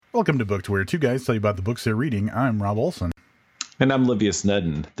Welcome to Booked, where two guys tell you about the books they're reading. I'm Rob Olson. And I'm Livius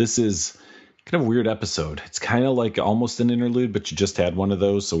Nedden. This is kind of a weird episode. It's kind of like almost an interlude, but you just had one of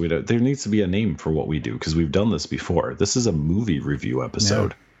those, so there needs to be a name for what we do, because we've done this before. This is a movie review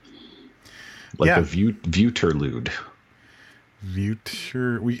episode. Yeah. A viewterlude.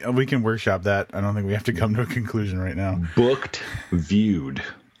 We can workshop that. I don't think we have to come to a conclusion right now. Booked, viewed.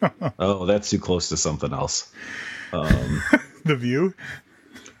 Oh, that's too close to something else. The View?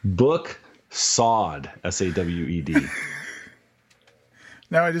 Book, sawed, S-A-W-E-D.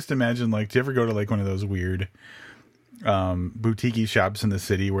 Now I just imagine, like, do you ever go to, like, one of those weird boutique shops in the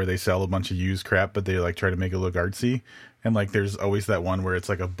city where they sell a bunch of used crap, but they, like, try to make it look artsy? And, like, there's always that one where it's,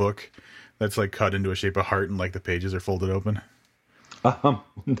 like, a book that's, like, cut into a shape of heart and, like, the pages are folded open.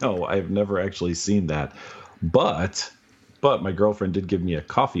 No, I've never actually seen that. But my girlfriend did give me a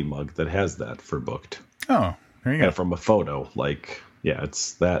coffee mug that has that for Booked. Oh, there you go. Yeah, from a photo, like... Yeah,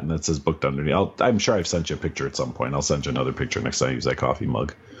 it's that, and it says Booked underneath. I'm sure I've sent you a picture at some point. I'll send you another picture next time I use that coffee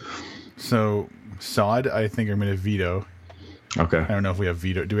mug. So, sod, I think I'm going to veto. Okay. I don't know if we have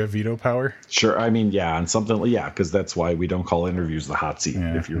veto. Do we have veto power? Sure. I mean, yeah, and something, yeah, because that's why we don't call interviews the hot seat,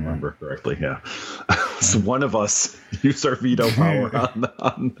 if you remember correctly. Yeah. So one of us used our veto power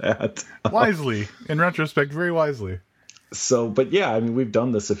on that. Wisely. In retrospect, very wisely. So, but yeah, I mean, we've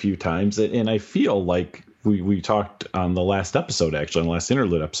done this a few times, and I feel like we talked on the last episode, actually, on the last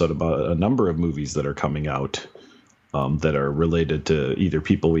interlude episode, about a number of movies that are coming out that are related to either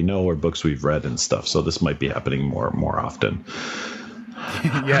people we know or books we've read and stuff. So this might be happening more often.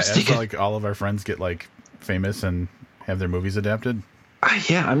 Yeah, as like all of our friends get like famous and have their movies adapted.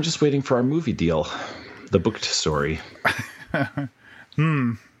 Yeah, I'm just waiting for our movie deal, the Booked story.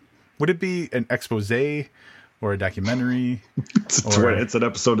 Would it be an expose or a documentary? It's an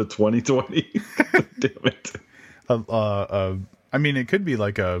episode of 2020. Damn it. I mean, it could be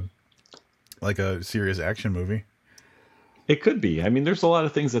like a serious action movie. It could be. I mean, there's a lot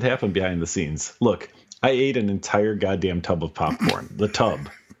of things that happen behind the scenes. Look, I ate an entire goddamn tub of popcorn. The tub.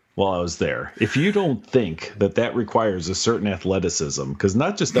 While I was there. If you don't think that requires a certain athleticism, because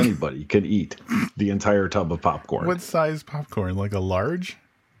not just anybody can eat the entire tub of popcorn. What size popcorn? Like a large?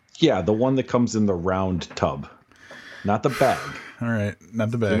 Yeah, the one that comes in the round tub. Not the bag. All right, not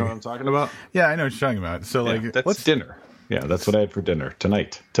the bag. You know what I'm talking about? Yeah, I know what you're talking about. So, like, that's dinner. Yeah, that's what I had for dinner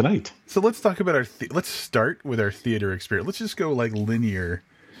tonight. So let's talk about let's start with our theater experience. Let's just go like linear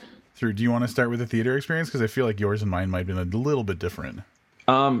through. Do you want to start with the theater experience? Because I feel like yours and mine might have been a little bit different.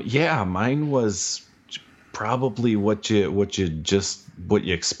 Yeah, mine was probably what you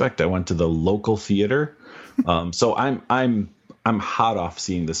expect. I went to the local theater. So I'm hot off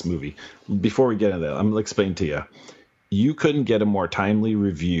seeing this movie. Before we get into that, I'm going to explain to you. You couldn't get a more timely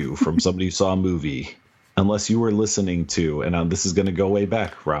review from somebody who saw a movie unless you were listening to, and this is going to go way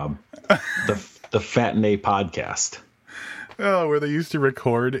back, Rob, the Fat and A podcast. Oh, where they used to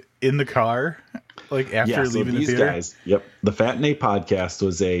record in the car, like after leaving the theater. Guys, yep. The Fat and A podcast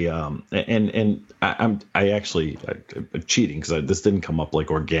was I'm cheating because this didn't come up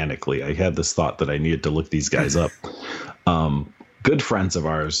like organically. I had this thought that I needed to look these guys up. Good friends of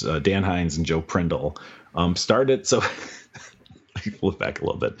ours, Dan Hines and Joe Prindle, started. So look back a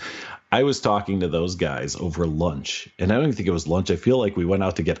little bit. I was talking to those guys over lunch, and I don't even think it was lunch. I feel like we went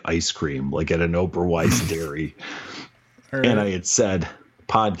out to get ice cream, like at an Oberweis dairy. Right. And I had said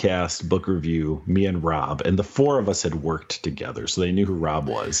podcast, book review, me and Rob, and the four of us had worked together, so they knew who Rob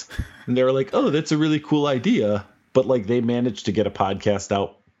was. And they were like, "Oh, that's a really cool idea," but like they managed to get a podcast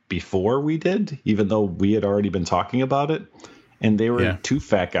out before we did, even though we had already been talking about it. And they were two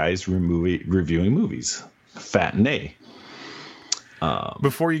fat guys reviewing movies, Fat and A.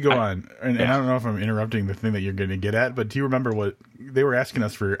 Before you go on, and I don't know if I'm interrupting the thing that you're going to get at, but do you remember what they were asking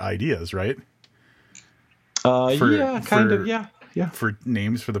us for ideas, right? Yeah. For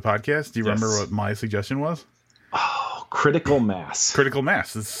names for the podcast. Do you remember what my suggestion was? Oh, Critical Mass. Critical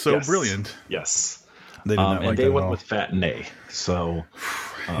Mass. It's so brilliant. Yes. They did not like they went with Fat and A. So,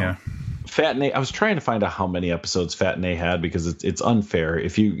 Fat and A. I was trying to find out how many episodes Fat and A had because it's unfair.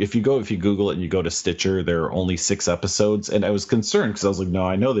 If you Google it and you go to Stitcher, there are only 6 episodes, and I was concerned because I was like, no,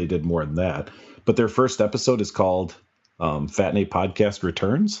 I know they did more than that. But their first episode is called Fat and A Podcast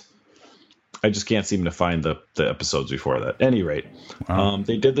Returns. I just can't seem to find the episodes before that. At any rate,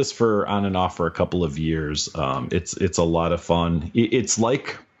 they did this for on and off for a couple of years. It's a lot of fun. It's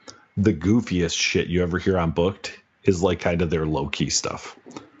like the goofiest shit you ever hear on Booked is like kind of their low key stuff.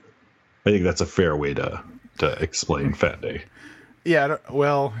 I think that's a fair way to explain Fat Day. Yeah.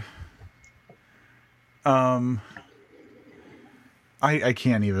 Well, I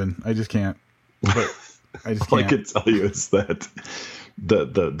can't even. I just can't. But I just All can't. I can tell you is that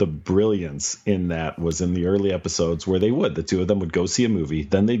the brilliance in that was in the early episodes where the two of them would go see a movie,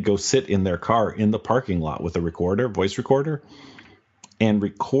 then they'd go sit in their car in the parking lot with a voice recorder, and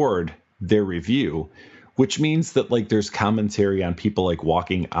record their review, which means that like there's commentary on people like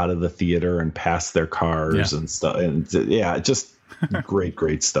walking out of the theater and past their cars and stuff. And just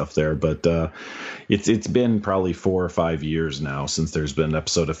great stuff there. But it's been probably 4 or 5 years now since there's been an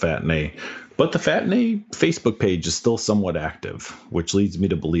episode of Fat and A. But the Fat and A Facebook page is still somewhat active, which leads me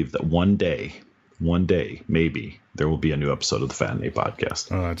to believe that one day, maybe there will be a new episode of the Fat and A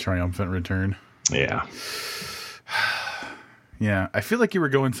podcast. Oh, a triumphant return. Yeah. Yeah. I feel like you were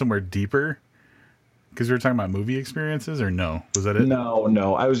going somewhere deeper because we were talking about movie experiences, or no? Was that it?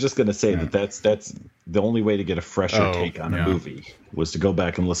 No. I was just going to say that's the only way to get a fresher take on a movie was to go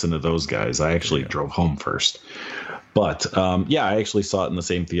back and listen to those guys. I actually drove home first. But I actually saw it in the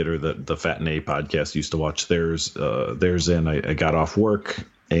same theater that the Fat and A podcast used to watch theirs in. I got off work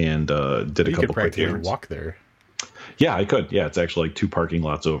and did a couple quick errands. Walk there. Yeah, I could. Yeah, it's actually like 2 parking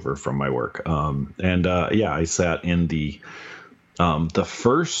lots over from my work. I sat in the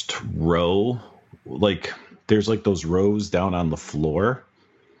first row. Like there's like those rows down on the floor,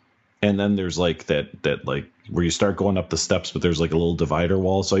 and then there's like that like where you start going up the steps, but there's like a little divider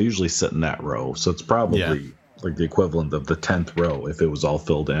wall. So I usually sit in that row. So it's probably like the equivalent of the 10th row if it was all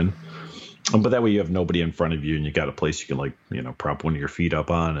filled in. But that way you have nobody in front of you, and you got a place you can like, prop one of your feet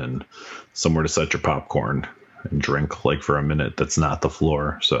up on, and somewhere to set your popcorn and drink like for a minute that's not the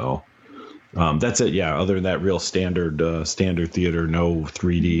floor. So that's it. Yeah. Other than that, real standard theater, no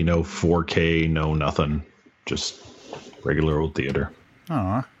 3D, no 4K, no nothing, just regular old theater.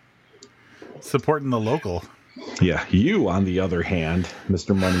 Aw, supporting the local. Yeah. You, on the other hand,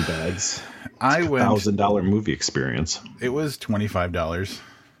 Mr. Moneybags, I went $1,000 movie experience. It was $25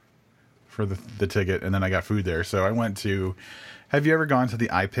 for the ticket, and then I got food there. So I went to. Have you ever gone to the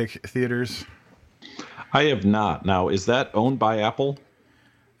iPic theaters? I have not. Now, is that owned by Apple?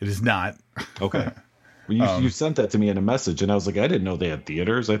 It is not. Okay. Well, you sent that to me in a message, and I was like, I didn't know they had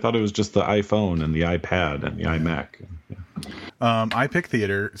theaters. I thought it was just the iPhone and the iPad and the iMac. iPic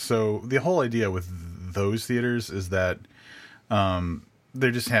Theater. So the whole idea with those theaters is that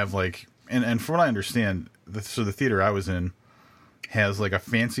they just have like, and from what I understand, the theater I was in has like a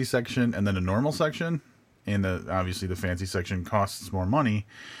fancy section and then a normal section, and obviously the fancy section costs more money,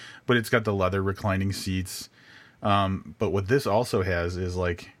 but it's got the leather reclining seats. But what this also has is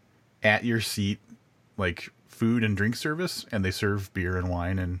like at your seat, like food and drink service, and they serve beer and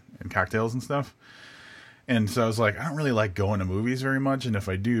wine and cocktails and stuff. And so I was like, I don't really like going to movies very much. And if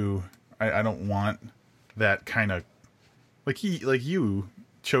I do, I don't want that kind of like you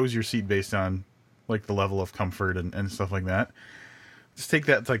chose your seat based on like the level of comfort and stuff like that. Just take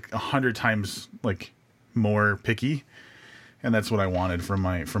that like 100 times like more picky. And that's what I wanted from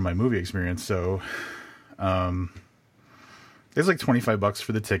my movie experience. So, it's like $25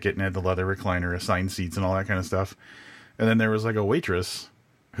 for the ticket, and had the leather recliner, assigned seats, and all that kind of stuff. And then there was like a waitress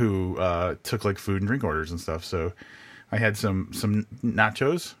who took like food and drink orders and stuff. So I had some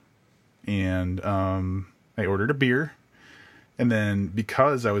nachos, and I ordered a beer. And then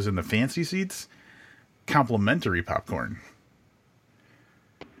because I was in the fancy seats, complimentary popcorn.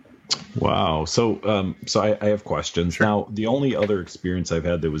 Wow. So I have questions. Sure. Now, the only other experience I've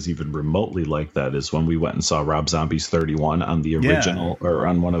had that was even remotely like that is when we went and saw Rob Zombie's 31 on the original or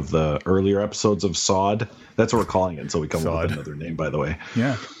on one of the earlier episodes of Sawed. That's what we're calling it until we come up with another name, by the way.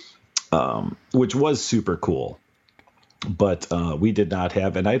 Yeah. Which was super cool. But we did not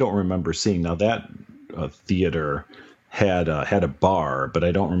have, and I don't remember seeing, now that theater had a bar, but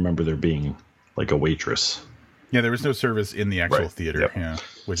I don't remember there being like a waitress. Yeah, there was no service in the actual theater. Yep. Yeah,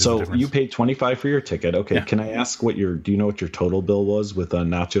 which so is you paid $25 for your ticket. Okay, yeah. Can I ask do you know what your total bill was with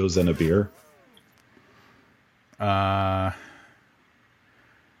nachos and a beer? I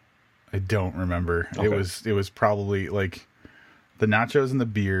don't remember. Okay. It was probably like the nachos and the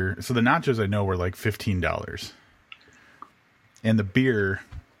beer. So the nachos I know were like $15, and the beer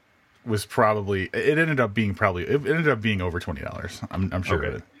was probably it ended up being over $20. I'm sure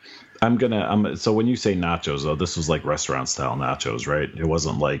of it. So when you say nachos, though, this was like restaurant style nachos, right? It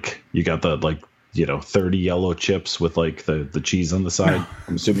wasn't like you got the 30 yellow chips with like the cheese on the side. No.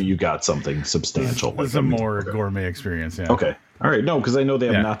 I'm assuming you got something substantial. It's a more gourmet experience. Yeah. Okay. All right. No, because I know they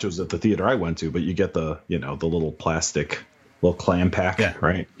have nachos at the theater I went to, but you get the little plastic little clam pack,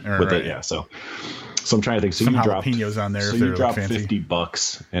 right? With it. Yeah. So I'm trying to think. So some you dropped jalapenos on there. So you dropped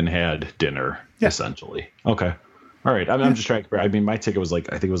 $50 and had dinner essentially. Okay. All right. I'm just trying to. I mean, my ticket was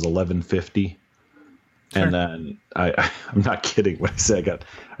like, I think it was $11.50, and then I'm not kidding when I say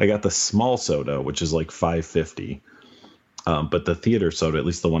I got the small soda, which is like $5.50, But the theater soda, at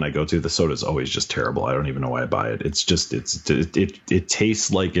least the one I go to, the soda is always just terrible. I don't even know why I buy it. It's just it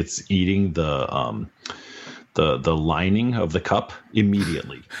tastes like it's eating the lining of the cup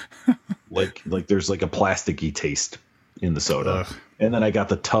immediately. like there's like a plasticky taste in the soda. Ugh. And then I got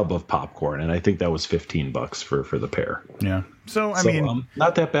the tub of popcorn, and I think that was $15 for the pair. Yeah. So I mean,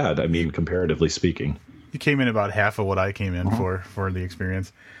 not that bad. I mean, comparatively speaking, you came in about half of what I came in for the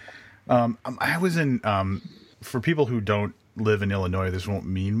experience. I was in. For people who don't live in Illinois, this won't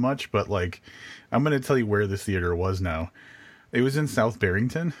mean much, but like, I'm going to tell you where this theater was now. It was in South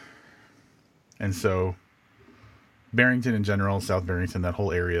Barrington. And so Barrington in general, South Barrington, that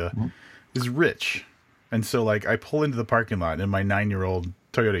whole area is rich. And so like I pull into the parking lot in my 9-year-old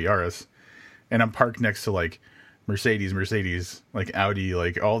Toyota Yaris, and I'm parked next to like Mercedes, like Audi,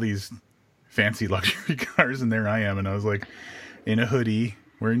 like all these fancy luxury cars. And there I am. And I was like in a hoodie,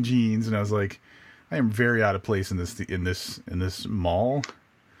 wearing jeans. And I was like, I am very out of place in this mall.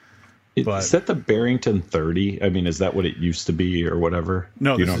 Is that the Barrington 30? I mean, is that what it used to be or whatever?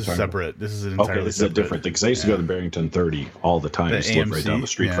 No, this is separate. This is an entirely this is a different thing. Because I used to go to Barrington 30 all the time. I used to live right down the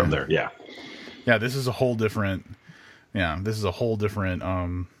street from there. Yeah. Yeah, this is a whole different. Yeah, this is a whole different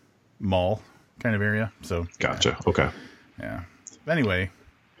mall kind of area. So gotcha. Okay. Yeah. Anyway,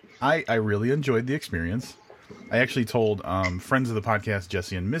 I really enjoyed the experience. I actually told friends of the podcast,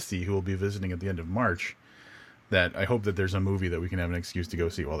 Jesse and Misty, who will be visiting at the end of March, that I hope that there's a movie that we can have an excuse to go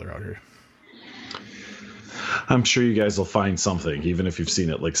see while they're out here. I'm sure you guys will find something, even if you've seen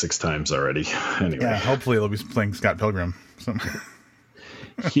it like 6 times already. Anyway. Yeah, hopefully they'll be playing Scott Pilgrim. So.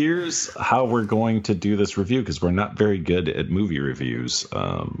 Here's how we're going to do this review, because we're not very good at movie reviews.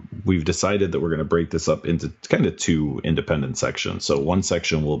 We've decided that we're going to break this up into kind of 2 independent sections. So one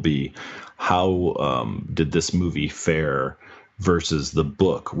section will be how did this movie fare versus the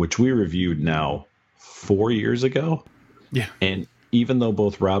book, which we reviewed now 4 years ago. Yeah. And even though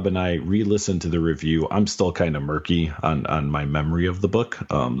both Rob and I re-listened to the review, I'm still kind of murky on my memory of the book.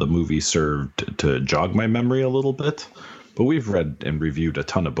 The movie served to jog my memory a little bit. But we've read and reviewed a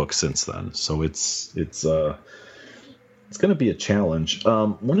ton of books since then, so it's going to be a challenge.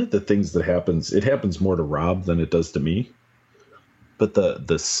 One of the things that happens more to Rob than it does to me, but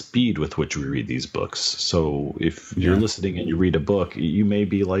the speed with which we read these books. So if you're listening and you read a book, you may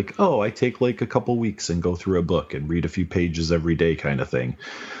be like, oh, I take like a couple weeks and go through a book and read a few pages every day kind of thing.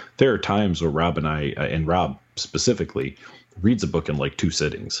 There are times where Rob and I, and Rob specifically, reads a book in like 2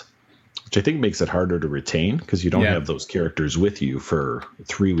 sittings. Which I think makes it harder to retain because you don't have those characters with you for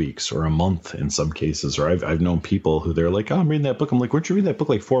 3 weeks or a month in some cases. Or I've known people who they're like, oh, I'm reading that book. I'm like, weren't you reading that book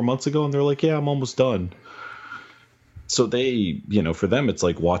like 4 months ago? And they're like, yeah, I'm almost done. So they, for them, it's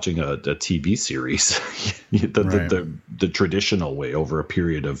like watching a TV series, the traditional way over a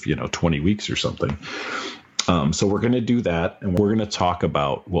period of, 20 weeks or something. So we're going to do that, and we're going to talk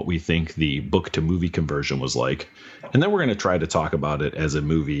about what we think the book to movie conversion was like. And then we're going to try to talk about it as a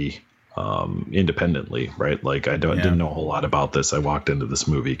movie independently, right? Like didn't know a whole lot about this. I walked into this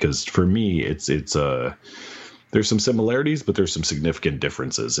movie because for me, it's there's some similarities, but there's some significant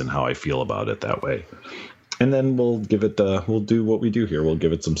differences in how I feel about it that way. And then we'll give it, we'll do what we do here. We'll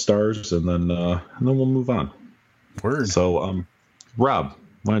give it some stars, and then we'll move on. Word. So, Rob,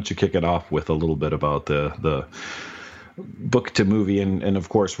 why don't you kick it off with a little bit about the book to movie, and of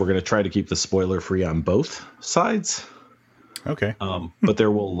course we're going to try to keep the spoiler free on both sides. Okay. But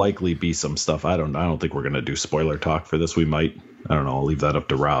there will likely be some stuff. I don't think we're going to do spoiler talk for this. We might. I don't know. I'll leave that up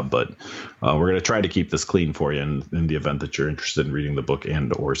to Rob. But we're going to try to keep this clean for you in the event that you're interested in reading the book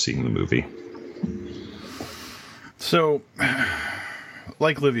and or seeing the movie. So,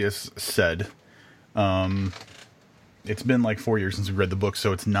 like Livius said, it's been like 4 years since we read the book,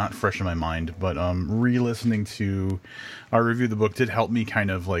 so it's not fresh in my mind. But re-listening to our review of the book did help me kind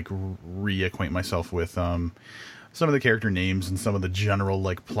of like reacquaint myself with some of the character names and some of the general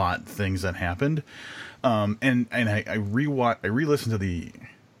like plot things that happened. And I re-listened to the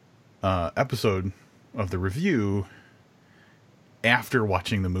episode of the review after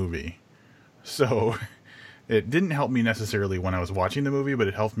watching the movie. So it didn't help me necessarily when I was watching the movie, but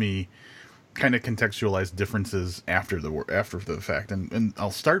it helped me kind of contextualize differences after the fact. And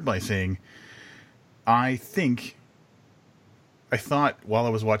I'll start by saying, I thought while I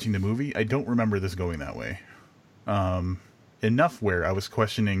was watching the movie, I don't remember this going that way. Enough where I was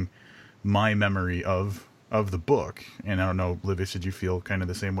questioning my memory of the book. And I don't know, Livius, did you feel kind of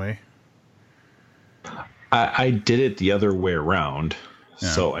the same way? I did it the other way around. Yeah.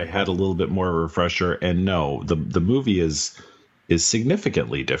 So I had a little bit more of a refresher, and no, the movie is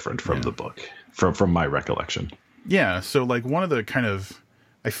significantly different from the book, from my recollection. Yeah. So like one of the kind of,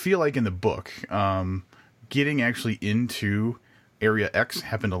 I feel like in the book, getting actually into Area X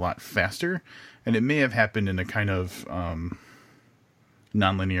happened a lot faster, and it may have happened in a kind of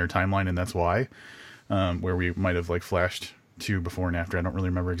non-linear timeline, and that's why, where we might have like flashed to before and after. I don't really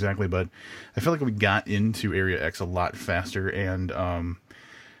remember exactly, but I feel like we got into Area X a lot faster, and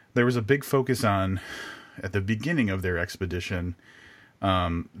there was a big focus on, at the beginning of their expedition,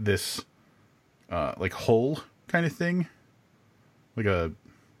 this like hole kind of thing, like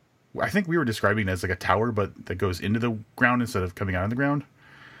I think we were describing it as like a tower, but that goes into the ground instead of coming out of the ground.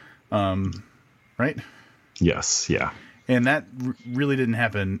 Right? Yes. Yeah. And that really didn't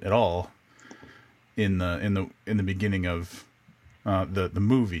happen at all in the beginning of the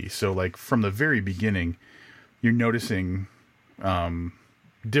movie. So like from the very beginning, you're noticing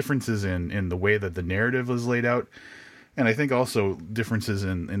differences in the way that the narrative was laid out, and I think also differences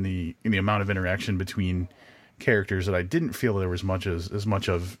in the amount of interaction between characters that I didn't feel there was as much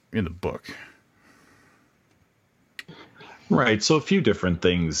of in the book. Right. So a few different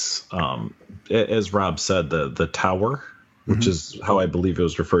things. As Rob said, the tower, which is how I believe it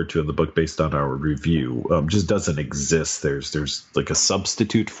was referred to in the book based on our review, just doesn't exist. There's like a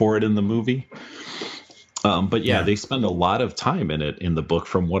substitute for it in the movie. But yeah, they spend a lot of time in it in the book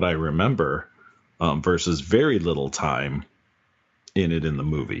from what I remember, versus very little time in it in the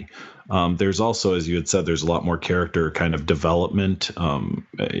movie. There's also, as you had said, there's a lot more character kind of development,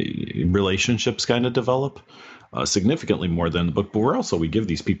 relationships kind of develop significantly more than the book. But we give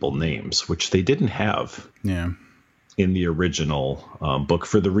these people names, which they didn't have in the original book,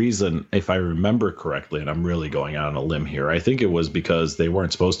 for the reason, if I remember correctly, and I'm really going out on a limb here, I think it was because they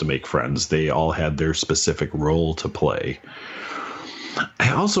weren't supposed to make friends. They all had their specific role to play.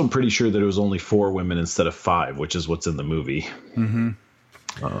 I also am pretty sure that it was only 4 women instead of 5, which is what's in the movie.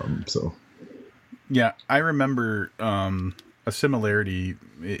 So, yeah, I remember a similarity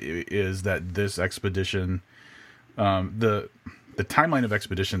is that this expedition, the timeline of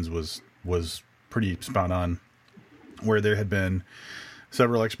expeditions was pretty spot on, where there had been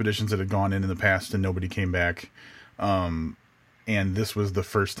several expeditions that had gone in the past and nobody came back. And this was the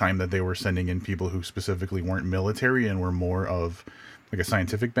first time that they were sending in people who specifically weren't military and were more of like a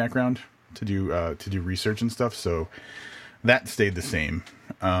scientific background to do research and stuff. So that stayed the same.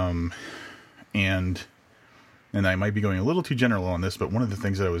 And I might be going a little too general on this, but one of the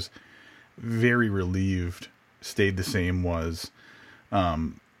things that I was very relieved stayed the same was,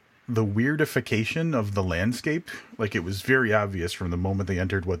 the weirdification of the landscape. Like, it was very obvious from the moment they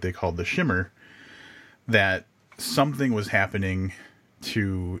entered what they called the Shimmer that something was happening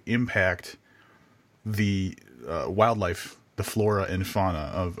to impact the wildlife, the flora and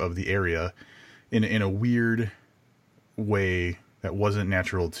fauna of the area in a weird way that wasn't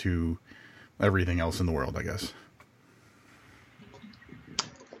natural to everything else in the world, I guess.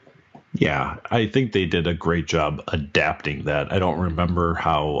 Yeah, I think they did a great job adapting that. I don't remember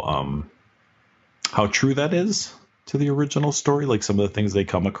how true that is to the original story, like some of the things they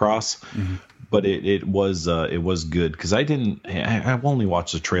come across. But it was good, because I've only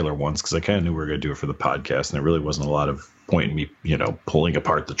watched the trailer once, because I kind of knew we were going to do it for the podcast, and there really wasn't a lot of point in me, pulling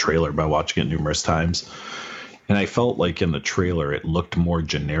apart the trailer by watching it numerous times. And I felt like in the trailer it looked more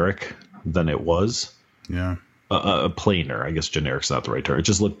generic than it was. Yeah. Plainer. I guess generic's not the right term. It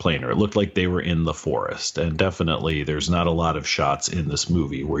just looked plainer. It looked like they were in the forest, and definitely there's not a lot of shots in this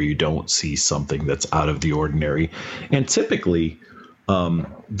movie where you don't see something that's out of the ordinary, and typically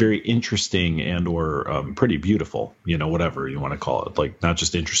very interesting and or pretty beautiful, whatever you want to call it, like not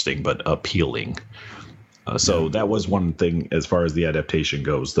just interesting but appealing. So that was one thing as far as the adaptation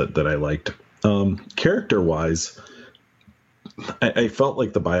goes that I liked. Character wise, I felt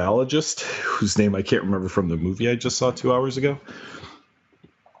like the biologist, whose name I can't remember from the movie I just saw 2 hours ago.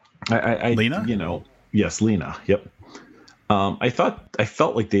 Lena? Yes, Lena. Yep. I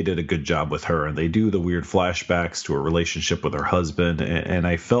felt like they did a good job with her, and they do the weird flashbacks to her relationship with her husband, and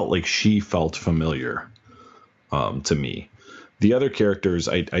I felt like she felt familiar to me. The other characters,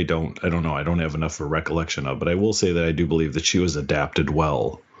 I don't know. I don't have enough of a recollection of, but I will say that I do believe that she was adapted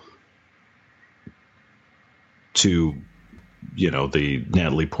well to, the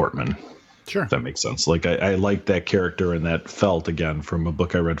Natalie Portman. Sure. If that makes sense. Like, I liked that character, and that felt, again, from a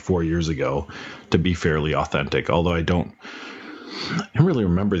book I read 4 years ago, to be fairly authentic. Although I don't really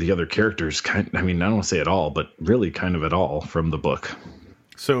remember the other characters. I don't want to say at all, but really kind of at all from the book.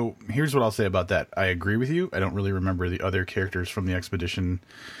 So here's what I'll say about that. I agree with you. I don't really remember the other characters from the expedition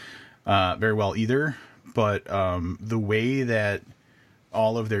very well either. But the way that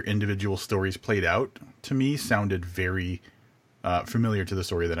all of their individual stories played out, to me, sounded very familiar to the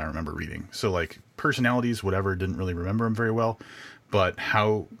story that I remember reading. So, like, personalities, whatever, didn't really remember them very well. But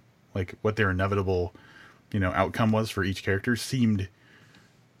how, like, what their inevitable outcome was for each character seemed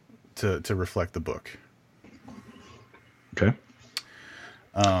to reflect the book. Okay.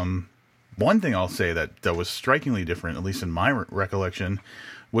 One thing I'll say that was strikingly different, at least in my recollection,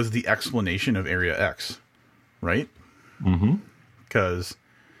 was the explanation of Area X, right? Mm-hmm. Because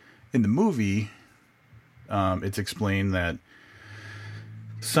in the movie, it's explained that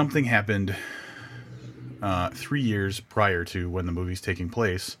something happened 3 years prior to when the movie's taking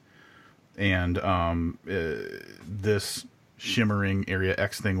place, and this shimmering Area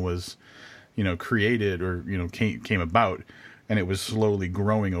X thing was, created or came about, and it was slowly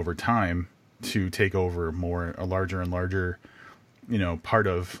growing over time to take over a larger and larger, part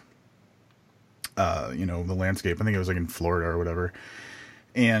of, the landscape. I think it was like in Florida or whatever.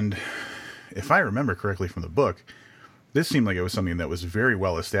 And if I remember correctly from the book, this seemed like it was something that was very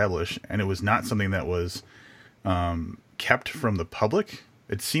well established, and it was not something that was kept from the public.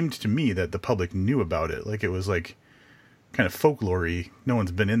 It seemed to me that the public knew about it. Like it was like kind of folklore-y. No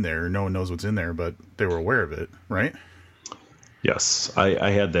one's been in there. No one knows what's in there, but they were aware of it, right? Yes, I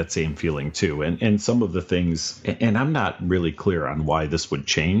had that same feeling too. And some of the things, and I'm not really clear on why this would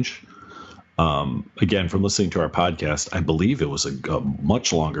change. Again, from listening to our podcast, I believe it was a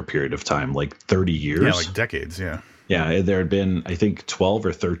much longer period of time, like 30 years. Yeah, like decades, yeah. Yeah, there had been, I think, 12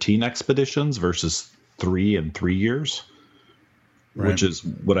 or 13 expeditions versus 3 in 3 years, right, which is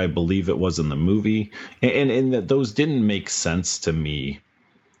what I believe it was in the movie. And that those didn't make sense to me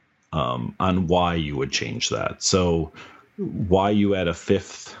on why you would change that. So why you add a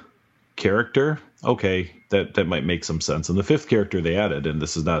fifth character, okay, that might make some sense. And the fifth character they added, and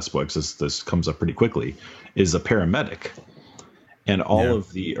this is not a spoiler because this comes up pretty quickly, is a paramedic. And all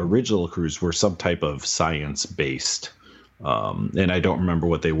of the original crews were some type of science-based. And I don't remember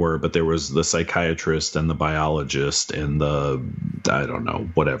what they were, but there was the psychiatrist and the biologist and the, I don't know,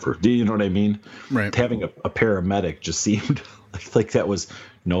 whatever. Do you know what I mean? Right. Having a paramedic just seemed like that was,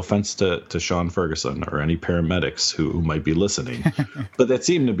 no offense to Sean Ferguson or any paramedics who might be listening, but that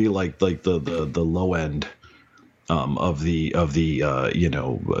seemed to be like the low end of the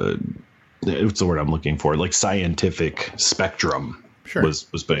what's the word I'm looking for? Like scientific spectrum. Sure. was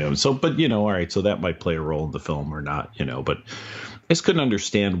so, but all right, so that might play a role in the film or not, but I just couldn't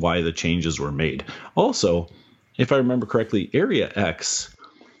understand why the changes were made. Also, if I remember correctly, Area X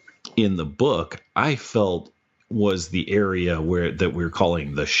in the book, I felt was the area that we're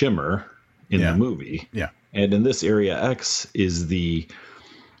calling the Shimmer in the movie. Yeah. And in this Area X is the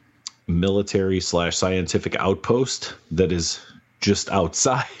military/scientific outpost that is just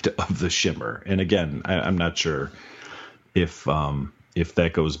outside of the Shimmer. And again, I'm not sure if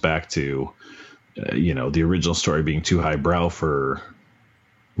that goes back to, the original story being too highbrow for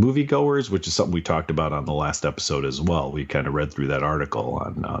moviegoers, which is something we talked about on the last episode as well. We kind of read through that article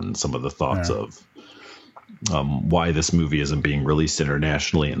on some of the thoughts of why this movie isn't being released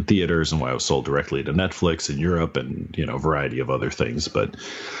internationally in theaters and why it was sold directly to Netflix in Europe and, a variety of other things. But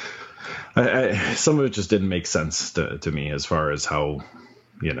some of it just didn't make sense to me as far as how,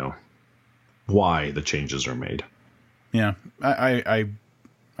 why the changes are made. Yeah, I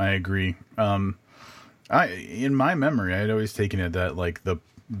agree. In my memory, I had always taken it that like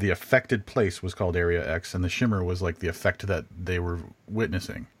the affected place was called Area X, and the Shimmer was like the effect that they were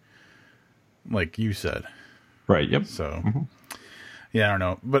witnessing, like you said. Right. Yep. So, yeah, I don't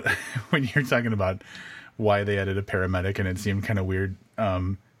know, but when you're talking about why they added a paramedic and it seemed kind of weird,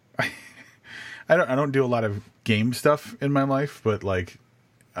 I don't do a lot of game stuff in my life, but like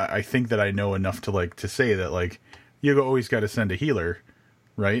I think that I know enough to say that like you always got to send a healer,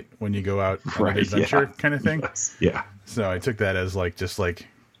 right? When you go out on an adventure kind of thing. Yes. Yeah. So I took that as like, just like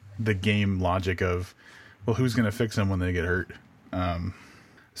the game logic of, well, who's going to fix them when they get hurt?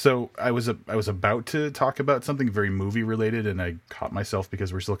 So I was about to talk about something very movie related, and I caught myself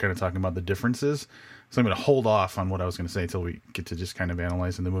because we're still kind of talking about the differences. So I'm going to hold off on what I was going to say until we get to just kind of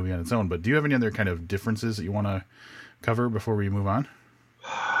analyzing the movie on its own. But do you have any other kind of differences that you want to cover before we move on?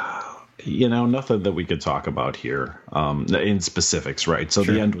 Nothing that we could talk about here in specifics, right? So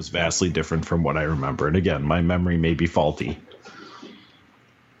Sure. The end was vastly different from what I remember. And again, my memory may be faulty.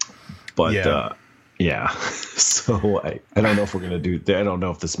 But yeah. So I don't know if we're going to do, I don't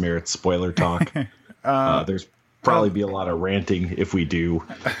know if this merits spoiler talk. There's probably be a lot of ranting if we do.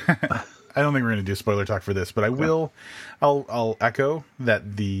 I don't think we're going to do spoiler talk for this, but I'll echo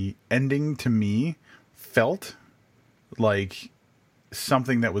that the ending to me felt like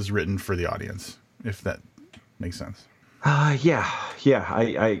something that was written for the audience, if that makes sense. Yeah.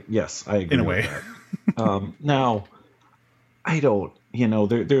 Yes, I agree. In a way. With that. Now, I don't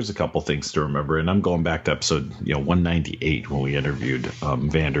there's a couple things to remember, and I'm going back to episode 198 when we interviewed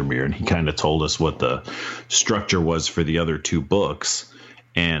Vandermeer, and he kind of told us what the structure was for the other two books.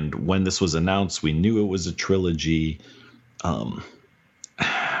 And when this was announced, we knew it was a trilogy. I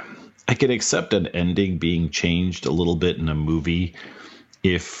could accept an ending being changed a little bit in a movie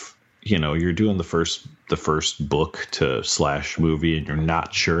if you're doing the first book to / movie and you're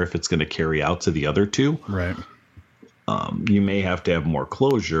not sure if it's going to carry out to the other two. Right. You may have to have more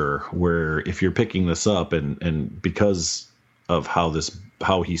closure, where if you're picking this up and because of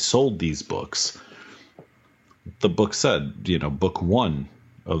how he sold these books, the book said, book 1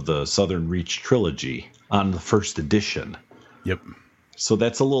 of the Southern Reach trilogy on the first edition. Yep. So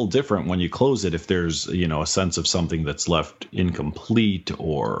that's a little different when you close it. If there's, a sense of something that's left incomplete,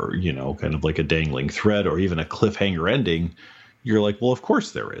 or, kind of like a dangling thread, or even a cliffhanger ending, you're like, well, of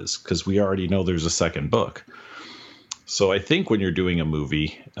course there is, because we already know there's a second book. So I think when you're doing a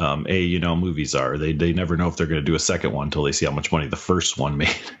movie, movies they never know if they're going to do a second one until they see how much money the first one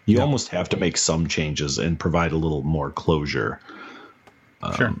made. You almost have to make some changes and provide a little more closure.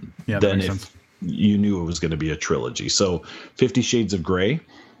 Sure. Yeah, that than makes if sense. you knew it was going to be a trilogy. So 50 Shades of Grey,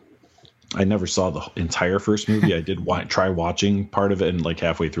 I never saw the entire first movie. I did try watching part of it, and like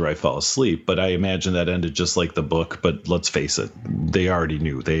halfway through I fell asleep. But I imagine that ended just like the book. But let's face it, they already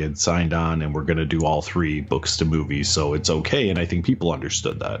knew. They had signed on and we're going to do all 3 books to movies, so it's okay. And I think people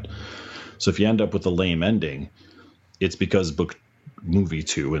understood that. So if you end up with a lame ending, it's because movie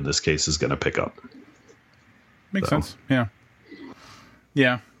 2 in this case is going to pick up. Makes sense. Yeah.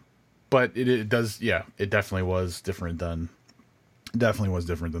 Yeah. But it does. Yeah, it definitely was different than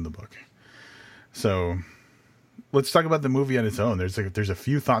the book. So let's talk about the movie on its own. There's a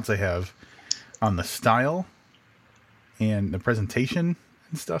few thoughts I have on the style and the presentation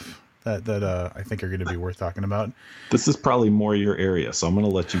and stuff that I think are going to be worth talking about. This is probably more your area, so I'm going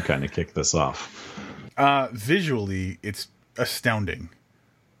to let you kind of kick this off. Visually, it's astounding,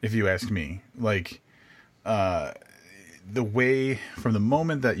 if you ask me. Like, the way from the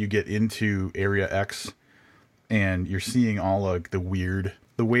moment that you get into Area X and you're seeing all like the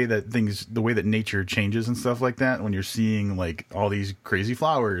way that nature changes and stuff like that, when you're seeing like all these crazy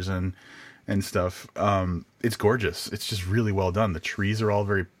flowers and stuff, it's gorgeous. It's just really well done. The trees are all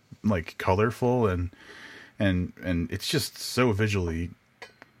very like colorful and it's just so visually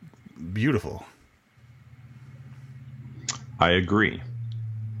beautiful. I agree.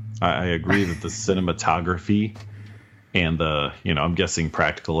 I agree that the cinematography and the, I'm guessing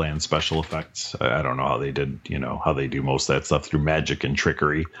practical and special effects, I don't know how they did, how they do most of that stuff through magic and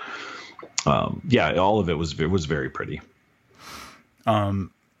trickery. All of it was very pretty. And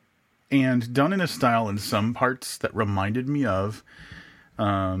done in a style in some parts that reminded me of,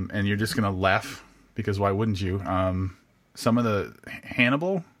 and you're just going to laugh because why wouldn't you? Some of the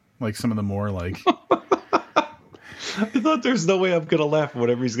Hannibal, like some of the more like... I thought there's no way I'm going to laugh at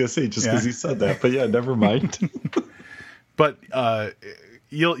whatever he's going to say just because he said that. But yeah, never mind. But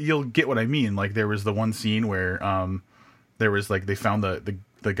you'll get what I mean. Like there was the one scene where there was like they found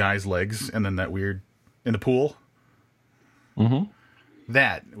the guy's legs and then that weird in the pool. Mm-hmm.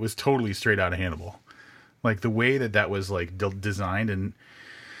 That was totally straight out of Hannibal. Like the way that was like designed and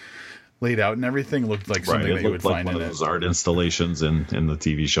laid out and everything looked like something that you would find in those art installations in the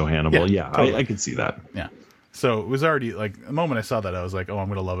TV show Hannibal. Yeah, totally. I could see that. Yeah. So it was already like the moment I saw that I was like, oh, I'm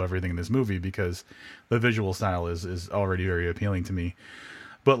going to love everything in this movie because the visual style is already very appealing to me.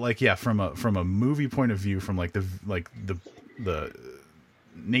 But like, yeah, from a movie point of view, from like the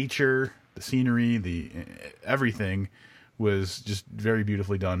nature, the scenery, the everything was just very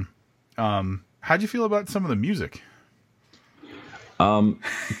beautifully done. How'd you feel about some of the music?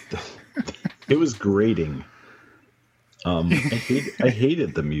 It was grating. I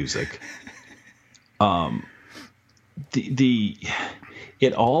hated the music.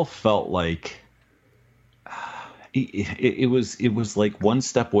 It all felt like it was like one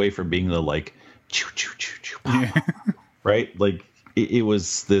step away from being the like choo choo choo choo right, like it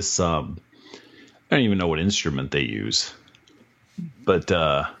was this I don't even know what instrument they use, but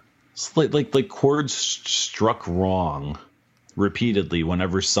it's like chords struck wrong repeatedly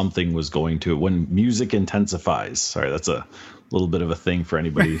whenever something was going to, when music intensifies. Sorry, that's a little bit of a thing for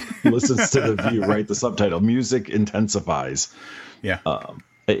anybody who listens to The View, right? The subtitle, music intensifies. Yeah.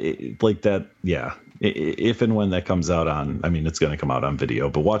 Like that. Yeah. If and when that comes out on, I mean, it's going to come out on video,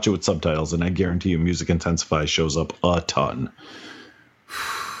 but watch it with subtitles. And I guarantee you music intensifies shows up a ton.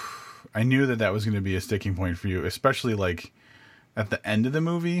 I knew that was going to be a sticking point for you, especially like at the end of the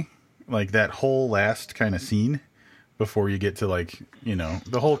movie, like that whole last kind of scene before you get to like,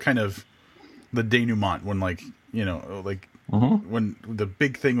 the whole kind of the denouement when like, like when the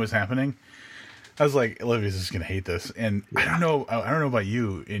big thing was happening. I was like, Olivia's just gonna hate this, and I don't know about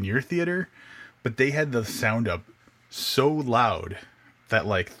you in your theater, but they had the sound up so loud that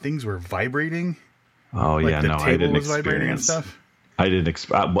like things were vibrating. Oh like yeah, the no, table I didn't was vibrating and experience. stuff. I didn't.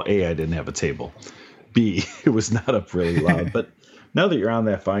 Well, A, I didn't have a table. B, it was not up really loud. But now that you're on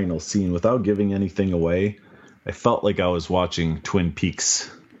that final scene, without giving anything away, I felt like I was watching Twin Peaks: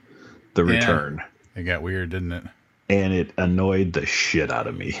 The Return. It got weird, didn't it? And it annoyed the shit out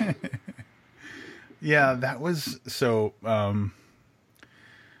of me. Yeah, that was so.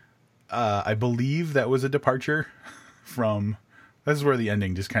 I believe that was a departure from. This is where the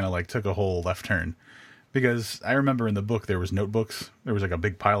ending just kind of like took a whole left turn, because I remember in the book there was notebooks. There was like a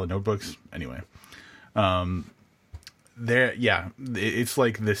big pile of notebooks. Anyway, it's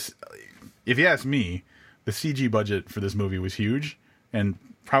like this. If you ask me, the CG budget for this movie was huge, and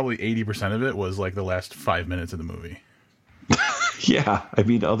probably 80% of it was like the last 5 minutes of the movie. Yeah, I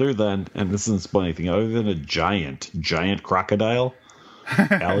mean, other than, and this isn't spoiling anything, other than a giant crocodile,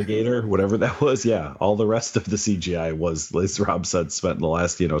 alligator, whatever that was, yeah, all the rest of the CGI was, as Rob said, spent in the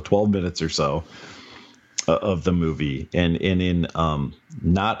last 12 minutes or so of the movie, and in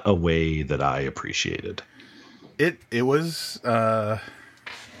not a way that I appreciated. It was and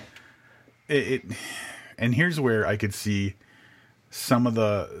here's where I could see some of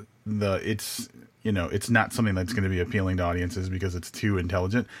the it's it's not something that's going to be appealing to audiences because it's too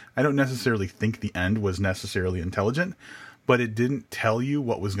intelligent. I don't necessarily think the end was necessarily intelligent, but it didn't tell you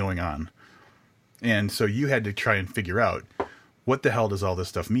what was going on. And so you had to try and figure out, what the hell does all this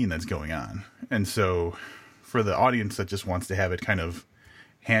stuff mean that's going on? And so for the audience that just wants to have it kind of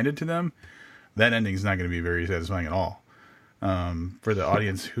handed to them, that ending's not going to be very satisfying at all. For the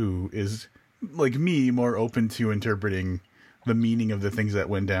audience who is, like me, more open to interpreting the meaning of the things that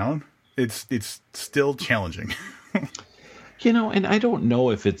went down, it's still challenging. And I don't know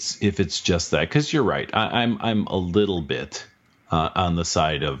if it's just that, because you're right. I'm a little bit on the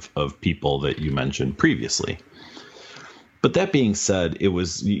side of people that you mentioned previously. But that being said, it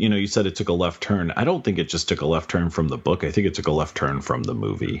was, you said it took a left turn. I don't think it just took a left turn from the book. I think it took a left turn from the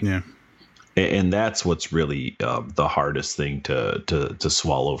movie. Yeah. And that's what's really the hardest thing to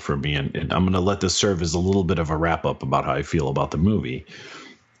swallow for me. And I'm going to let this serve as a little bit of a wrap up about how I feel about the movie,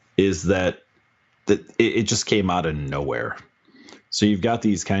 is that it just came out of nowhere. So you've got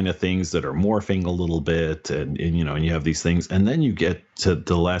these kind of things that are morphing a little bit, and you have these things, and then you get to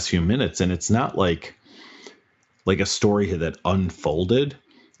the last few minutes, and it's not like a story that unfolded.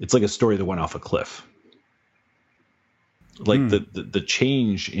 It's like a story that went off a cliff. Like the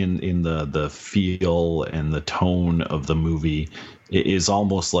change in the feel and the tone of the movie is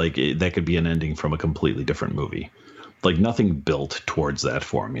almost like that could be an ending from a completely different movie. Like nothing built towards that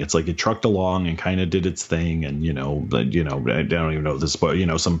for me. It's like it trucked along and kind of did its thing, and I don't even know this, but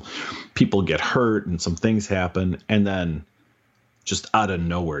some people get hurt and some things happen, and then just out of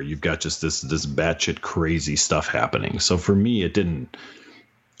nowhere you've got just this batshit crazy stuff happening. So for me, it didn't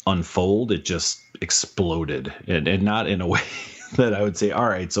unfold, it just exploded, and not in a way that I would say, all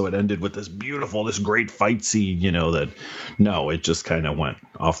right, so it ended with this great fight scene, it just kind of went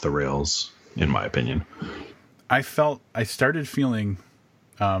off the rails, in my opinion. I started feeling,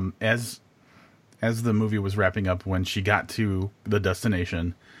 as the movie was wrapping up, when she got to the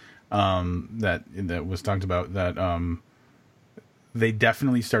destination, that was talked about, that they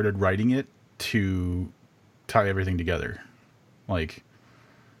definitely started writing it to tie everything together. Like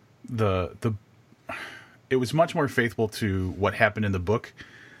it was much more faithful to what happened in the book,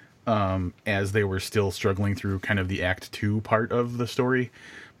 as they were still struggling through kind of the Act 2 part of the story.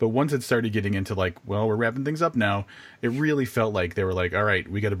 But once it started getting into like, well, we're wrapping things up now, it really felt like they were like, all right,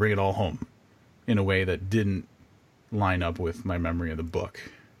 we got to bring it all home, in a way that didn't line up with my memory of the book.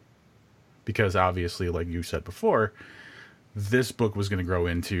 Because obviously, like you said before, this book was going to grow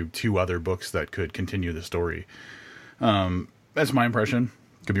into 2 other books that could continue the story. That's my impression.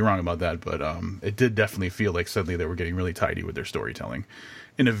 Could be wrong about that, but it did definitely feel like suddenly they were getting really tidy with their storytelling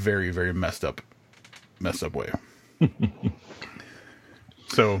in a very, very messed up way.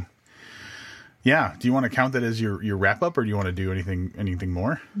 So, yeah. Do you want to count that as your wrap up, or do you want to do anything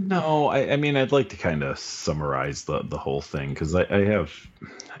more? No, I mean, I'd like to kind of summarize the whole thing, because I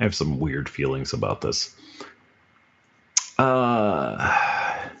have some weird feelings about this.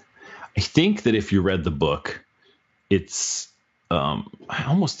 I think that if you read the book, it's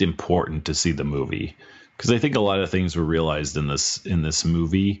almost important to see the movie, because I think a lot of things were realized in this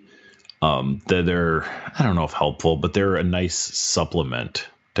movie that are, I don't know if helpful, but they're a nice supplement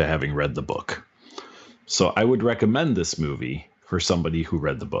to having read the book. So I would recommend this movie for somebody who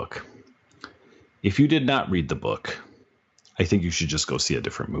read the book. If you did not read the book, I think you should just go see a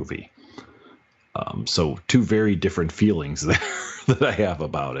different movie. So two very different feelings there that I have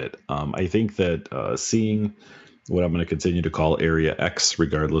about it. I think that seeing what I'm going to continue to call Area X,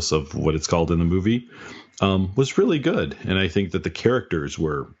 regardless of what it's called in the movie, was really good. And I think that the characters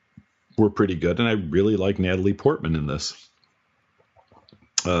were pretty good. And I really like Natalie Portman in this.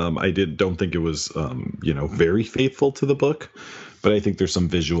 I don't think it was, very faithful to the book, but I think there's some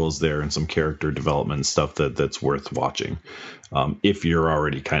visuals there and some character development stuff that's worth watching. If you're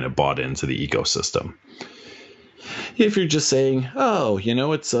already kind of bought into the ecosystem. If you're just saying, oh,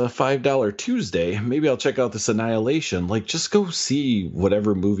 it's a $5 Tuesday, maybe I'll check out this Annihilation. Like, just go see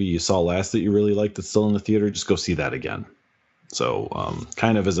whatever movie you saw last that you really liked that's still in the theater. Just go see that again. So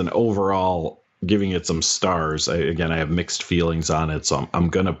kind of as an overall, giving it some stars. I have mixed feelings on it. So I'm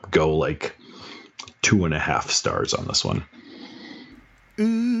going to go like 2.5 stars on this one.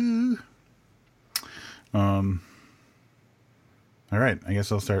 All right. I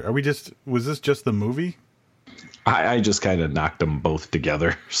guess I'll start. Was this just the movie? I just kind of knocked them both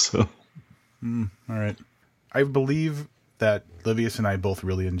together. So, all right. I believe that Livius and I both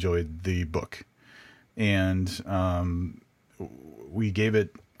really enjoyed the book, and we gave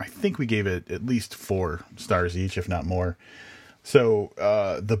it at least 4 stars each, if not more. So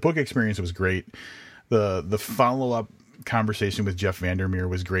the book experience was great. The follow-up conversation with Jeff Vandermeer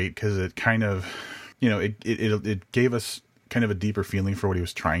was great because it kind of, it gave us kind of a deeper feeling for what he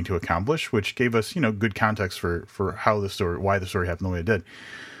was trying to accomplish, which gave us, good context for why the story happened the way it did.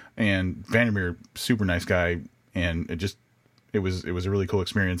 And Vandermeer, super nice guy, and it was a really cool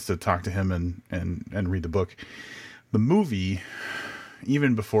experience to talk to him and read the book. The movie,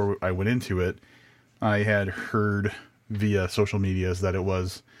 even before I went into it, I had heard via social medias that it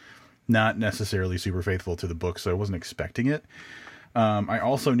was not necessarily super faithful to the book, so I wasn't expecting it. I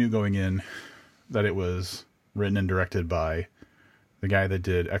also knew going in that it was written and directed by the guy that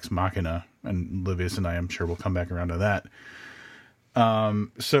did Ex Machina, and Livius and I, I'm sure we'll come back around to that.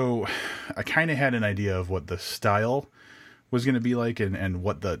 So I kind of had an idea of what the style was going to be like and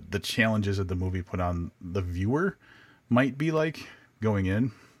what the challenges that the movie put on the viewer might be like going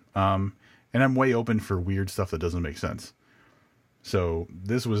in. And I'm way open for weird stuff that doesn't make sense. So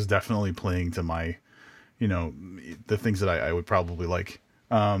this was definitely playing to my, the things that I would probably like.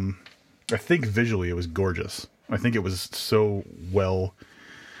 I think visually it was gorgeous. I think it was so well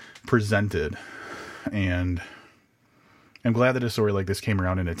presented, and I'm glad that a story like this came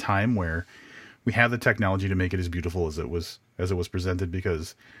around in a time where we have the technology to make it as beautiful as it was presented,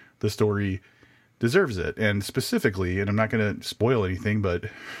 because the story deserves it. And specifically, and I'm not going to spoil anything, but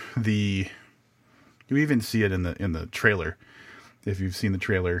you even see it in the trailer. If you've seen the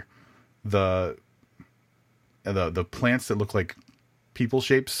trailer, the plants that look like people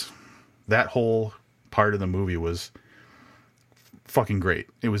shapes, that whole part of the movie was fucking great.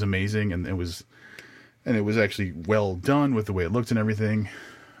 It was amazing, and it was actually well done with the way it looked and everything.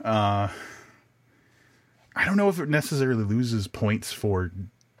 I don't know if it necessarily loses points for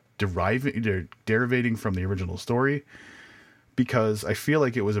derivating from the original story, because I feel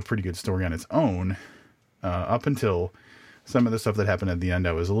like it was a pretty good story on its own, up until some of the stuff that happened at the end.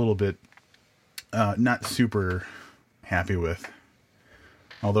 I was a little bit not super happy with.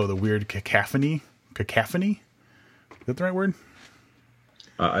 Although the weird cacophony, is that the right word?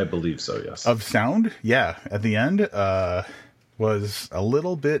 I believe so, yes. Of sound, yeah, at the end, was a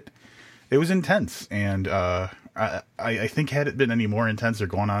little bit, it was intense. And I think had it been any more intense or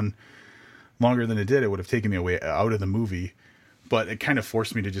gone on longer than it did, it would have taken me away out of the movie. But it kind of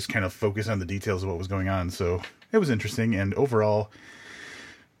forced me to just kind of focus on the details of what was going on. So it was interesting. And overall,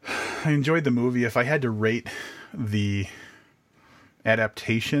 I enjoyed the movie. If I had to rate the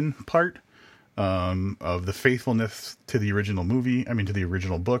adaptation part of the faithfulness to the original to the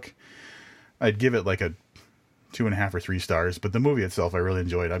original book, I'd give it like a 2.5 or 3 stars. But the movie itself, I really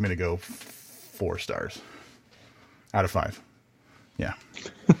enjoyed. I'm going to go 4 stars out of 5. Yeah.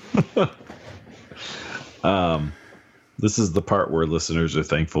 This is the part where listeners are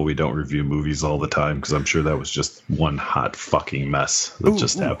thankful we don't review movies all the time, because I'm sure that was just one hot fucking mess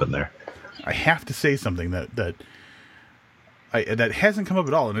that happened there. I have to say something that hasn't come up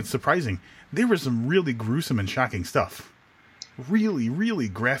at all, and it's surprising. There was some really gruesome and shocking stuff. Really, really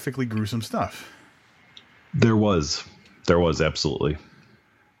graphically gruesome stuff. There was absolutely.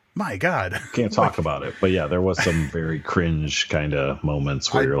 My God. Can't talk about it. But yeah, there was some very cringe kind of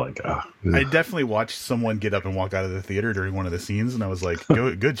moments where you're like, I definitely watched someone get up and walk out of the theater during one of the scenes, and I was like,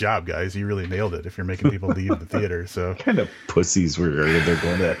 good job, guys. You really nailed it if you're making people leave the theater. So kind of pussies were they're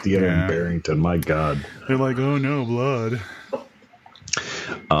going to that theater in Barrington. My God. They're like, oh no, blood.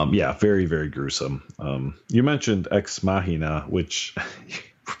 Yeah, very, very gruesome. You mentioned Ex Machina, which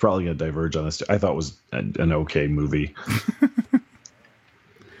we're probably going to diverge on this. I thought was an okay movie.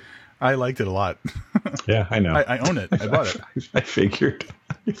 I liked it a lot. Yeah, I know. I own it. I bought it. I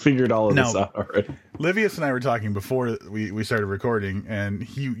figured all of this out already. Livius and I were talking before we started recording, and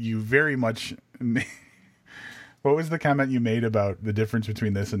you very much. What was the comment you made about the difference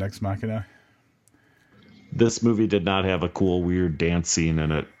between this and Ex Machina? This movie did not have a cool, weird dance scene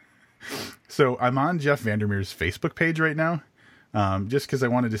in it. So I'm on Jeff Vandermeer's Facebook page right now, just because I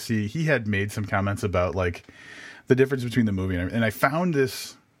wanted to see. He had made some comments about like the difference between the movie and I found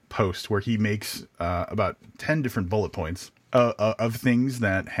this post where he makes about 10 different bullet points of things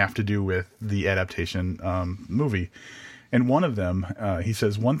that have to do with the adaptation movie. And one of them, he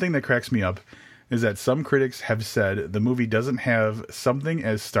says, one thing that cracks me up is that some critics have said the movie doesn't have something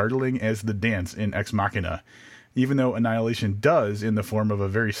as startling as the dance in Ex Machina, even though Annihilation does in the form of a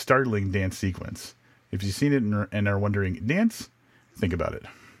very startling dance sequence. If you've seen it and are wondering, dance? Think about it.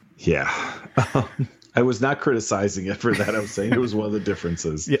 Yeah. I was not criticizing it for that. I was saying it was one of the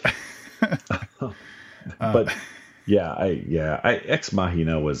differences. Yeah. But yeah, Ex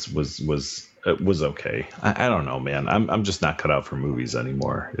Machina was okay. I don't know, man. I'm just not cut out for movies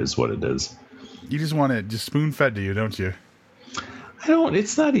anymore, is what it is. You just want it just spoon fed to you, don't you?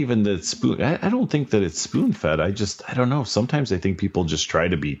 It's not even that spoon. I don't think that it's spoon fed. I don't know. Sometimes I think people just try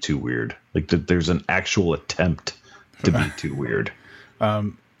to be too weird. Like that there's an actual attempt to be too weird.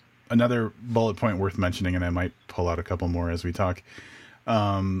 Another bullet point worth mentioning, and I might pull out a couple more as we talk.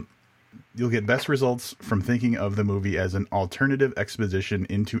 You'll get best results from thinking of the movie as an alternative exposition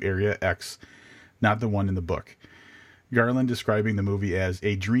into Area X, not the one in the book. Garland describing the movie as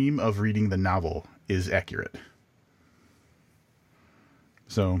a dream of reading the novel is accurate.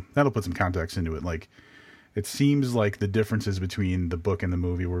 So that'll put some context into it. Like, it seems like the differences between the book and the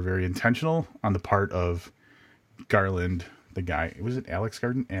movie were very intentional on the part of Garland, the guy. Was it Alex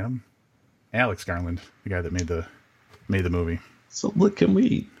Garland? Alex Garland, the guy that made the movie. So look, can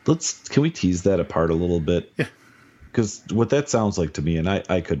we tease that apart a little bit? Yeah. Because what that sounds like to me, and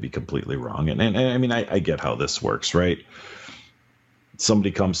I could be completely wrong, and I mean, I get how this works, right?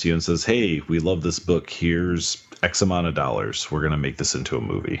 Somebody comes to you and says, hey, we love this book. Here's X amount of dollars. We're going to make this into a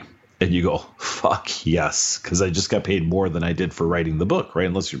movie. And you go, fuck yes, because I just got paid more than I did for writing the book, right?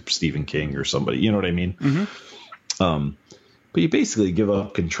 Unless you're Stephen King or somebody, you know what I mean? Mm-hmm. But you basically give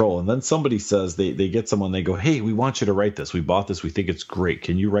up control. And then somebody says they get someone, they go, hey, we want you to write this. We bought this. We think it's great.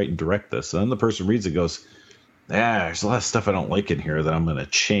 Can you write and direct this? And then the person reads it, goes, there's a lot of stuff I don't like in here that I'm going to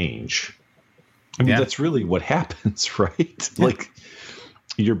change. I mean, that's really what happens, right? Yeah. Like,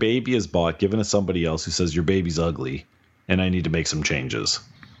 your baby is bought, given to somebody else who says your baby's ugly and I need to make some changes.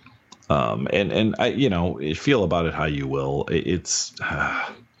 And I, feel about it how you will.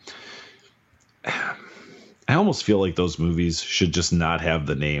 I almost feel like those movies should just not have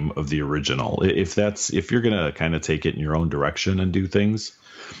the name of the original. If you're going to kind of take it in your own direction and do things,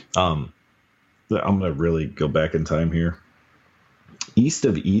 I'm going to really go back in time here. East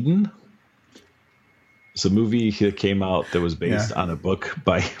of Eden. It's a movie that came out that was based on a book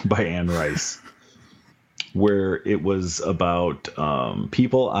by Anne Rice, where it was about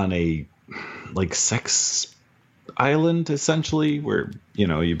people on a sex island, essentially, where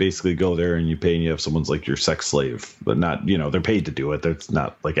you basically go there and you pay and you have someone's like your sex slave, but not they're paid to do it. That's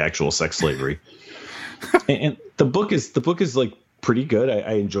not like actual sex slavery. And the book is like pretty good.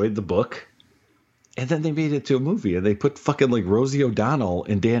 I enjoyed the book. And then they made it to a movie, and they put fucking like Rosie O'Donnell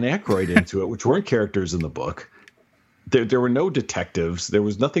and Dan Aykroyd into it, which weren't characters in the book. There were no detectives. There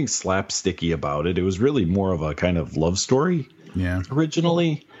was nothing slapsticky about it. It was really more of a kind of love story. Yeah.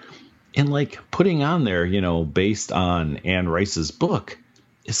 Originally. And like putting on there, based on Anne Rice's book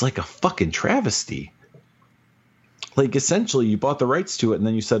is like a fucking travesty. Like essentially you bought the rights to it and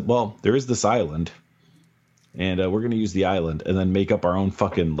then you said, well, there is this island. And we're going to use the island and then make up our own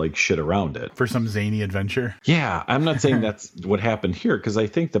fucking like shit around it. For some zany adventure. Yeah, I'm not saying that's what happened here, because I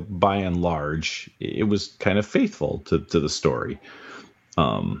think that by and large, it was kind of faithful to the story.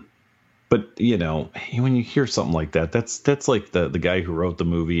 But, when you hear something like that, that's like the guy who wrote the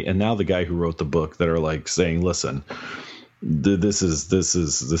movie and now the guy who wrote the book that are like saying, listen, this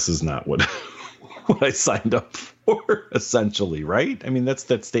is not what what I signed up for, essentially, right? I mean,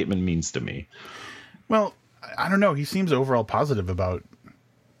 that statement means to me. Well, I don't know. He seems overall positive about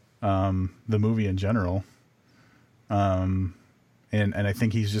the movie in general. And I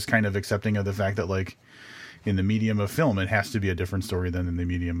think he's just kind of accepting of the fact that, like, in the medium of film, it has to be a different story than in the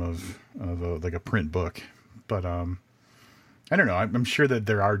medium of a print book. But I don't know. I'm sure that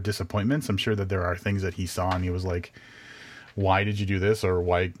there are disappointments. I'm sure that there are things that he saw and he was like, why did you do this, or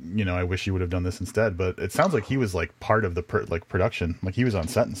why, I wish you would have done this instead. But it sounds like he was like part of the production, like he was on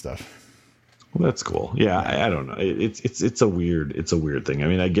set and stuff. Well, that's cool. Yeah, I don't know. It's a weird thing. I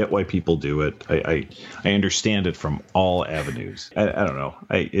mean, I get why people do it. I understand it from all avenues. I don't know.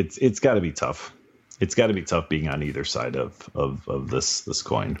 It's got to be tough. It's got to be tough being on either side of this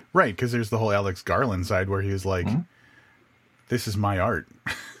coin. Right, because there's the whole Alex Garland side where he was like, "This is my art,"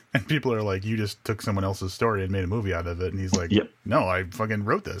 and people are like, "You just took someone else's story and made a movie out of it," and he's like, Yep. "No, I fucking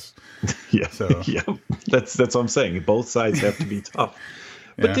wrote this." Yeah. So yeah, that's what I'm saying. Both sides have to be tough.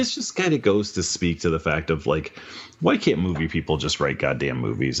 But this just kind of goes to speak to the fact of like, why can't movie people just write goddamn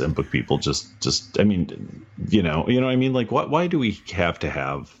movies, and book people just I mean, you know what I mean? Like, why do we have to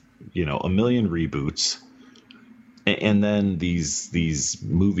have, a million reboots, and then these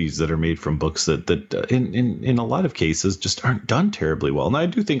movies that are made from books that in a lot of cases just aren't done terribly well? And I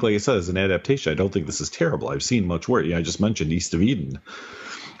do think, like I said, as an adaptation, I don't think this is terrible. I've seen much worse. I just mentioned East of Eden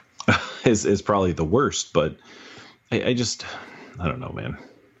is probably the worst, but I don't know, man.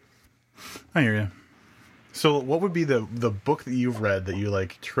 I hear you. So what would be the book that you've read that you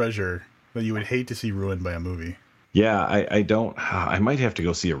like treasure that you would hate to see ruined by a movie? Yeah, I might have to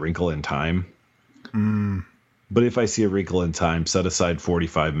go see A Wrinkle in Time. But if I see A Wrinkle in Time, set aside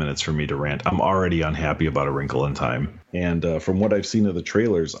 45 minutes for me to rant. I'm already unhappy about A Wrinkle in Time. And from what I've seen of the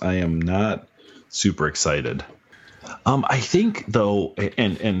trailers, I am not super excited. I think, though,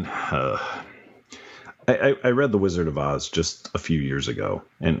 I read The Wizard of Oz just a few years ago,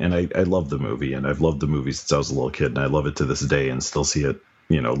 and I love the movie, and I've loved the movie since I was a little kid, and I love it to this day, and still see it,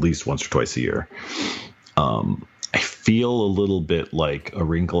 at least once or twice a year. I feel a little bit like A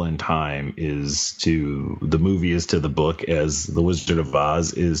Wrinkle in Time the movie is to the book as The Wizard of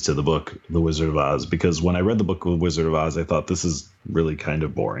Oz is to the book The Wizard of Oz, because when I read the book The Wizard of Oz, I thought this is really kind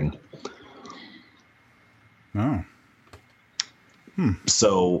of boring. Oh.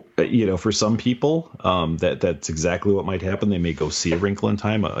 So, for some people, that's exactly what might happen. They may go see A Wrinkle in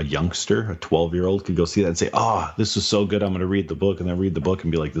Time. A youngster, a 12-year-old could go see that and say, this is so good, I'm going to read the book, and then read the book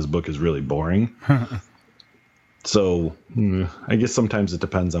and be like, this book is really boring. So I guess sometimes it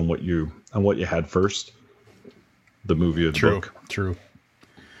depends on what you had first, the movie or the book. True.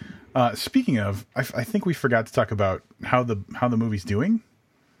 Speaking of, I think we forgot to talk about how the movie's doing. Do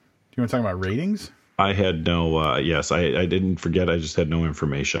you want to talk about ratings? I had no. Yes, I didn't forget. I just had no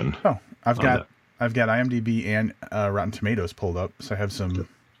information. Oh, I've got IMDb and Rotten Tomatoes pulled up, so I have some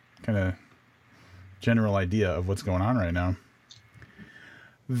kind of general idea of what's going on right now.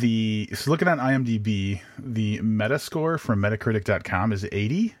 So looking at IMDb, the Metascore from Metacritic.com is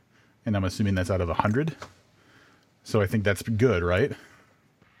 80, and I'm assuming that's out of 100. So I think that's good, right?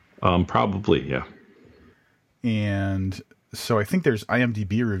 Probably, yeah. And so I think there's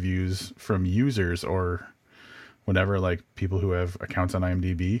IMDb reviews from users or whatever, like people who have accounts on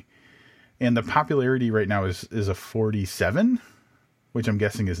IMDb. And the popularity right now is a 47, which I'm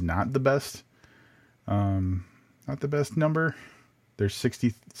guessing is not the best. Not the best number. There's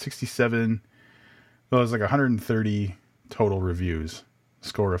 67. Well, it's like 130 total reviews.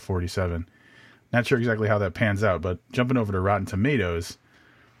 Score of 47. Not sure exactly how that pans out, but jumping over to Rotten Tomatoes,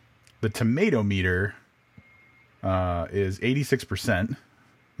 the tomato meter is 86%,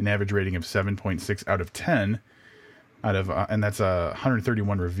 an average rating of 7.6 out of 10, and that's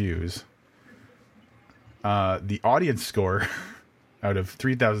 131 reviews. The audience score out of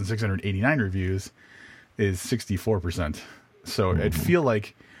 3,689 reviews is 64%. So I'd feel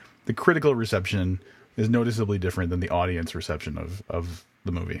like the critical reception is noticeably different than the audience reception of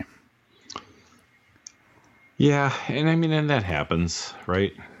the movie. Yeah, and I mean, and that happens,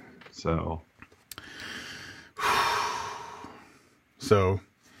 right? So,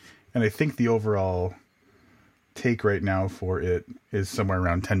 and I think the overall take right now for it is somewhere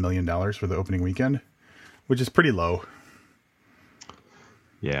around $10 million for the opening weekend, which is pretty low.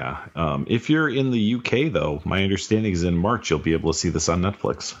 Yeah. If you're in the UK, though, my understanding is in March, you'll be able to see this on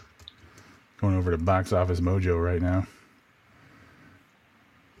Netflix. Going over to Box Office Mojo right now.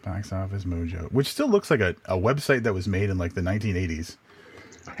 Box Office Mojo, which still looks like a website that was made in like the 1980s.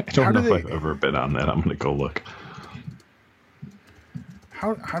 I don't know if I've ever been on that. I'm going to go look.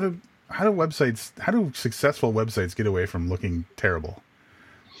 How do successful websites get away from looking terrible?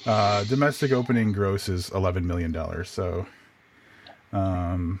 Domestic opening gross is $11 million. So,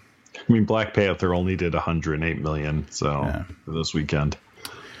 I mean, Black Panther only did $108 million. For this weekend,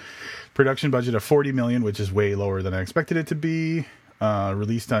 production budget of $40 million, which is way lower than I expected it to be.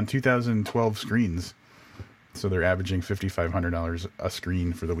 Released on 2012 screens. So they're averaging $5,500 a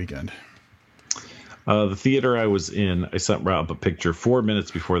screen for the weekend. The theater I was in, I sent Rob a picture 4 minutes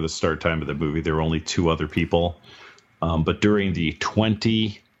before the start time of the movie. There were only two other people But during the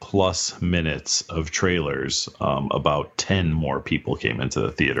 20 plus minutes of trailers, about 10 more people came into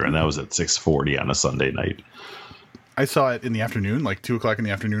the theater, and that was at 6:40 on a Sunday night. I saw it in the afternoon, like 2:00 in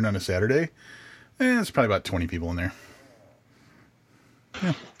the afternoon on a Saturday. It's probably about 20 people in there.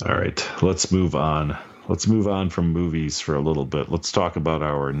 Yeah. All right, let's move on. Let's move on from movies for a little bit. Let's talk about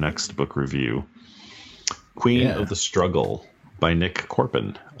our next book review, Queen of the Struggle by Nick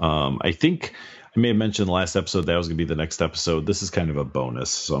Corpin. I think I may have mentioned last episode that was going to be the next episode. This is kind of a bonus,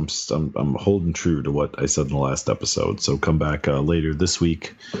 so I'm holding true to what I said in the last episode. So come back later this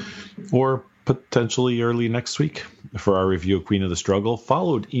week, or potentially early next week, for our review of Queen of the Struggle,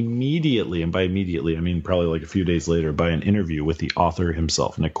 followed immediately, and by immediately I mean probably like a few days later, by an interview with the author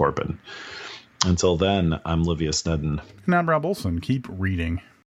himself, Nick Corpin. Until then, I'm Livia Snedden. And I'm Rob Olson. Keep reading.